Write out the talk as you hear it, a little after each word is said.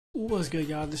What's good,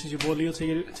 y'all? This is your boy Leo.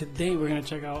 Today we're gonna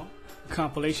check out a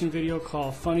compilation video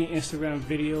called Funny Instagram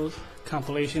Videos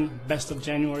Compilation Best of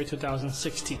January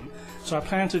 2016. So I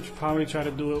plan to probably try to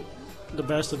do it the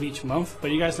best of each month, but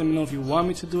you guys let me know if you want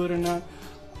me to do it or not.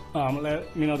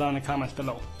 Let me know down in the comments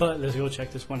below. But let's go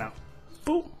check this one out.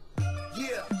 Boom. Yeah,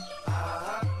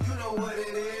 you know what it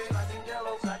is. Black and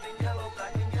yellow, black and yellow,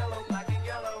 black and yellow, black and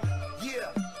yellow.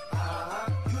 Yeah,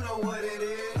 you know what it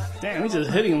is. Damn, he just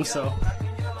hitting himself. Black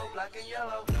and yellow, black and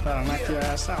yellow. Better knock your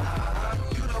ass out.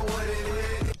 You know what it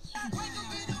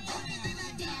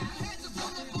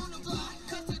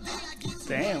is.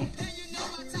 Damn.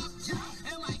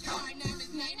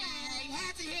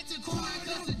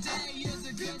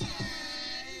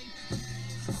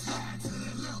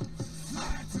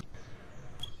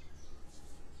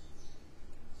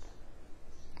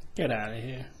 Get out of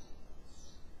here.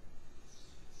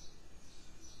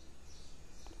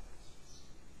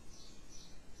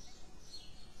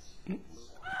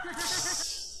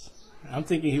 I'm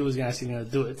thinking he was actually gonna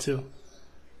do it too.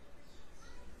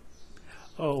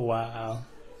 Oh wow.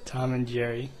 Tom and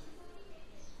Jerry.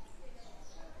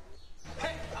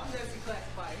 Hey, I'm Jesse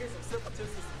Classified. Here's some simple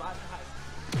tips to survive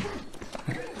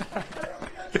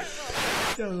the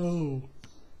hype. Yo.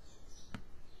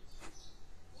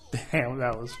 Damn,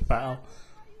 that was foul.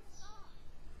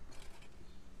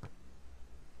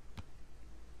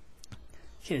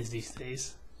 Kids these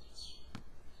days.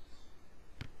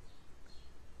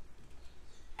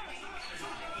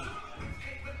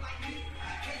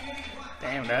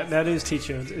 Damn, that is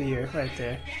Teacher of the Year right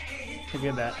there. Look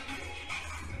at that.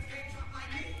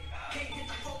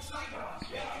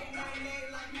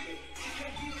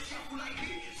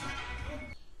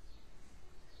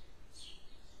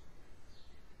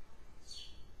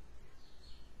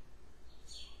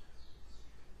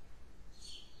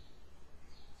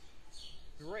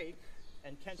 Drake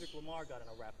and Kendrick Lamar got in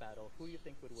a rap battle. Who do you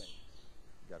think would win?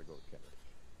 Gotta go with Kendrick.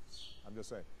 I'm just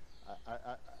saying.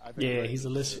 I think Yeah, Drake he's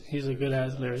a good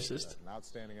ass lyricist. An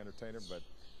outstanding entertainer, but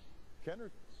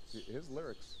Kendrick, his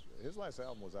lyrics, his last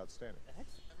album was outstanding.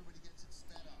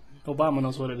 Obama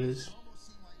knows what it is.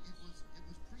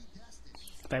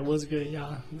 That was good,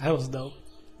 y'all. That was dope.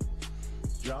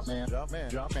 Jump man, jump man,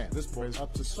 jump man. This boy's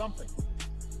up to something.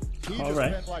 He All just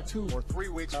right. spent like 2 or 3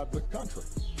 weeks out of the country.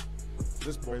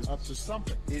 This boy's up to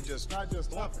something. He just not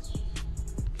just laughing.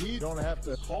 He don't have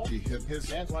to call his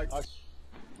hands like a.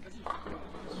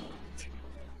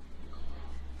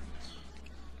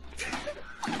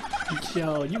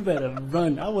 Yo, you better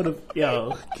run. I would have,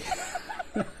 yo.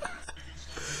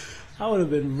 I would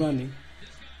have been running.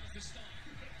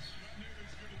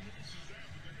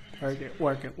 Work it.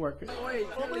 Wait,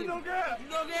 no gap.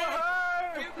 No gap.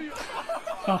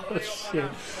 Oh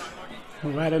shit.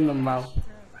 Right in the mouth.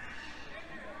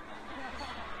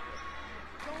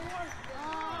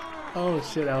 Oh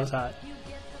shit, that was hot. You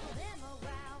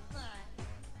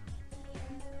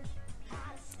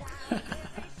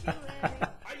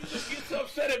just get so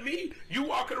upset at me. You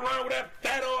walking around with that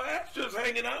fat old ass just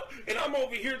hanging out, and I'm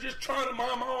over here just trying to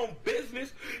mind my own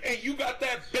business, and you got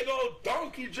that big old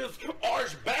donkey just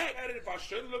arched back at it. If I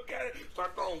shouldn't look at it,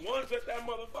 start throwing ones at that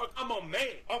motherfucker. I'm a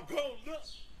man. I'm grown up.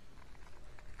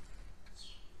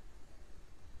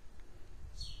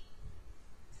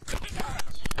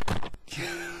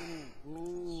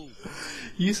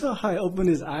 You saw how he opened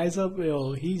his eyes up?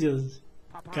 Yo, he just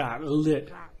got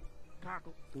lit.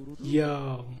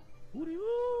 Yo.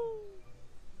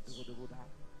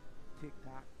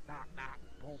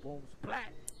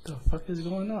 The fuck is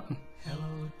going on?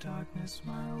 Hello, darkness,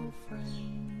 my old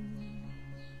friend.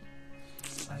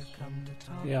 I've come to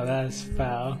talk. Yeah, that's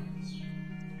foul.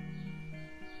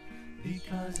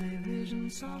 Because a vision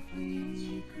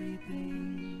softly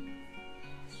creeping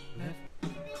left.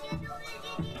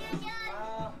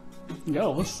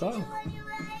 Yo, what's up?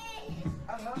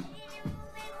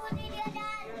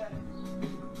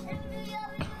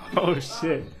 Oh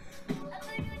shit.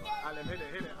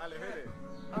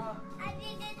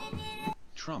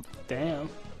 Trump. Damn.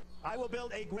 I will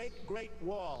build a great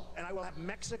wall, and I will have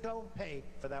Mexico pay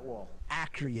for that wall.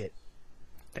 Accurate.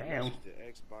 Damn. The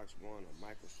Xbox One or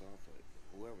Microsoft or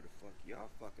whoever the fuck, y'all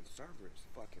fucking server is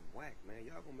fucking whack, man.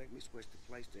 Y'all gonna make me switch to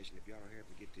PlayStation if y'all don't help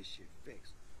me get this shit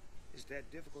fixed. It's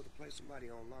that difficult to play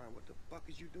somebody online. What the fuck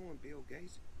is you doing, Bill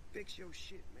Gates? Fix your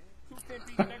shit, man. 2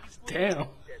 10-piece nuggets, please. Damn.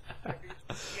 Yeah,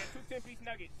 2 10-piece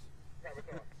nuggets.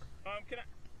 Can I?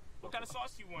 What kind of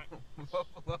sauce you want?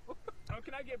 Buffalo.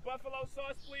 Can I get buffalo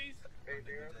sauce, please?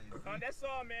 That's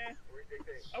all, man.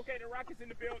 Okay, the Rockets in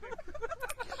the building.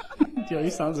 Yo, he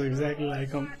sounds exactly like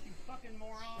him. You fucking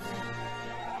moron.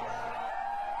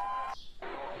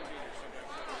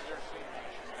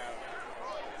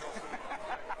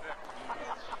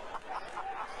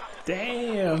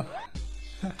 Damn.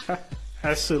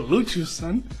 I salute you,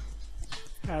 son.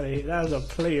 That was a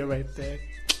player right there.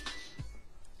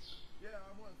 Yeah,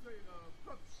 I want to say,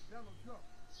 Trump, Donald Trump,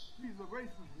 he's a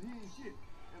racist, he ain't shit.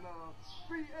 And,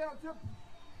 free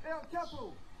El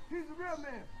Chapo, he's a real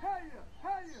man. Hell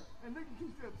yeah. And nigga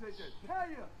two-step take that. Hell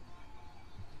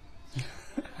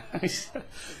yeah.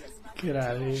 Get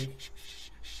out of here.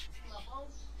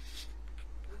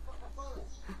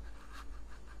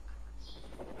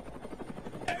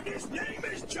 And his name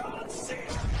is John C.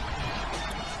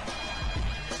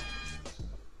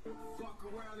 Fuck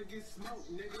around and get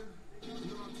smoked, nigga. You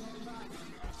know what I'm talking about?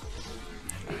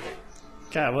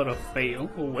 God, what a fail.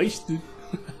 Wasted.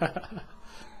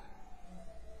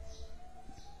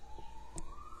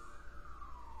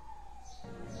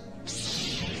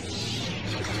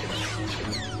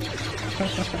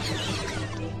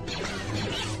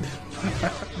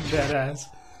 Dead ass.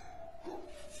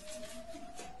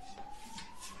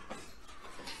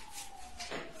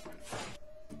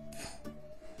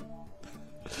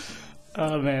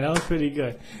 Oh man, that was pretty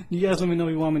good. You guys let me know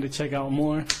if you want me to check out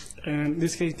more. And in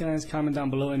this case, guys, comment down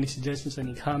below any suggestions,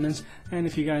 any comments. And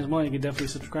if you guys want, you can definitely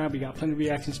subscribe. We got plenty of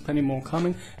reactions, plenty more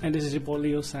coming. And this is your boy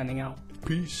Leo signing out.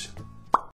 Peace.